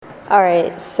All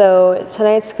right, so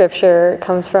tonight's scripture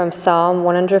comes from Psalm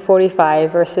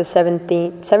 145, verses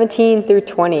 17 through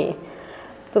 20.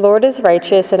 The Lord is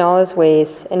righteous in all his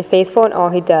ways, and faithful in all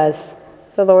he does.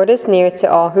 The Lord is near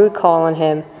to all who call on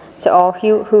him, to all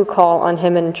who call on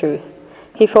him in truth.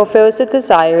 He fulfills the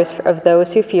desires of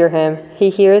those who fear him. He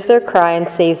hears their cry and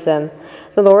saves them.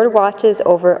 The Lord watches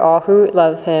over all who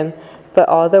love him, but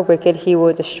all the wicked he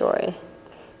will destroy.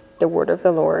 The word of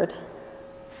the Lord.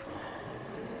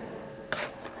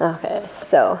 Okay,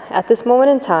 so at this moment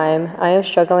in time, I am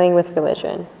struggling with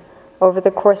religion. Over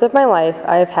the course of my life,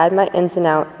 I have had my ins and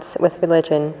outs with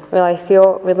religion, where I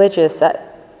feel religious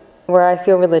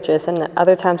and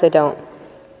other times I don't.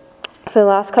 For the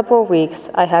last couple of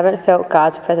weeks, I haven't felt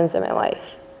God's presence in my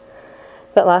life.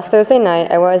 But last Thursday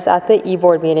night, I was at the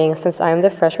e-board meeting since I am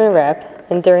the freshman rep,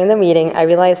 and during the meeting, I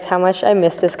realized how much I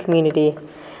missed this community.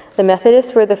 The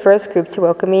Methodists were the first group to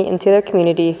welcome me into their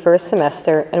community first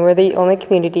semester, and were the only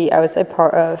community I was a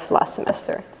part of last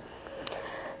semester.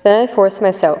 Then I forced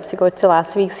myself to go to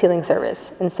last week's healing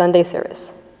service and Sunday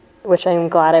service, which I'm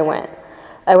glad I went.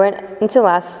 I went into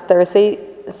last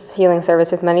Thursday's healing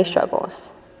service with many struggles.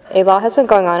 A lot has been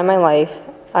going on in my life.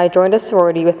 I joined a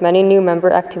sorority with many new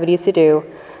member activities to do.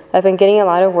 I've been getting a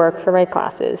lot of work for my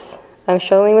classes. I'm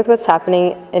struggling with what's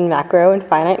happening in macro and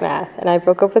finite math, and I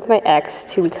broke up with my ex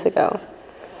 2 weeks ago.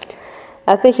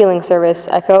 At the healing service,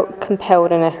 I felt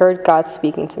compelled and I heard God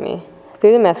speaking to me.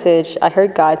 Through the message, I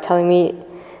heard God telling me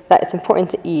that it's important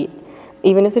to eat,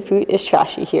 even if the food is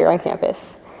trashy here on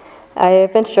campus. I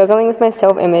have been struggling with my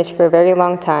self-image for a very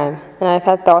long time, and I've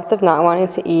had thoughts of not wanting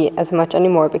to eat as much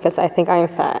anymore because I think I am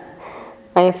fat.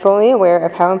 I am fully aware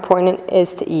of how important it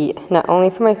is to eat, not only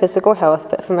for my physical health,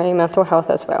 but for my mental health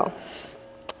as well.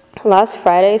 Last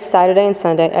Friday, Saturday, and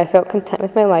Sunday, I felt content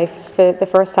with my life for the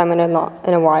first time in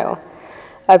a while.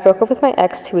 I broke up with my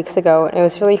ex 2 weeks ago, and it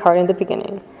was really hard in the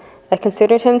beginning. I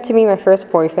considered him to be my first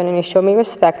boyfriend, and he showed me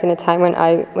respect in a time when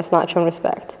I was not shown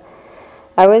respect.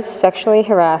 I was sexually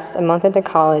harassed a month into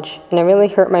college, and it really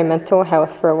hurt my mental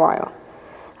health for a while.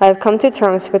 I have come to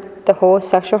terms with the whole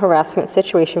sexual harassment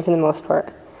situation for the most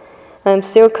part. I am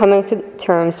still coming to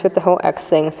terms with the whole ex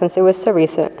thing since it was so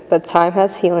recent, but time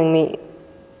has been healing me.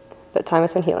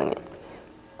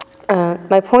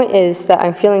 My point is that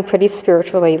I'm feeling pretty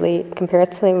spiritual lately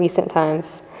compared to recent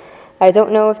times. I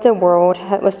don't know if the world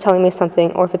was telling me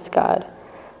something or if it's God.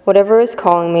 Whatever is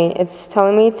calling me, it's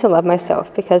telling me to love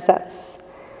myself because that's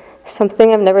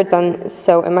something I've never done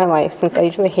so in my life since I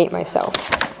usually hate myself.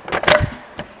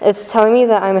 It's telling me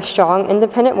that I'm a strong,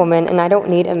 independent woman and I don't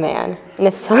need a man. And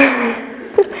it's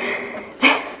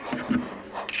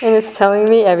telling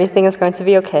me everything is going to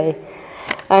be okay.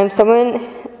 I am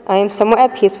somewhat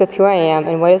at peace with who I am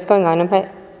and what is going on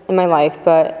in my life,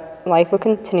 but life will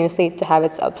continuously to have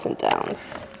its ups and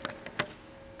downs.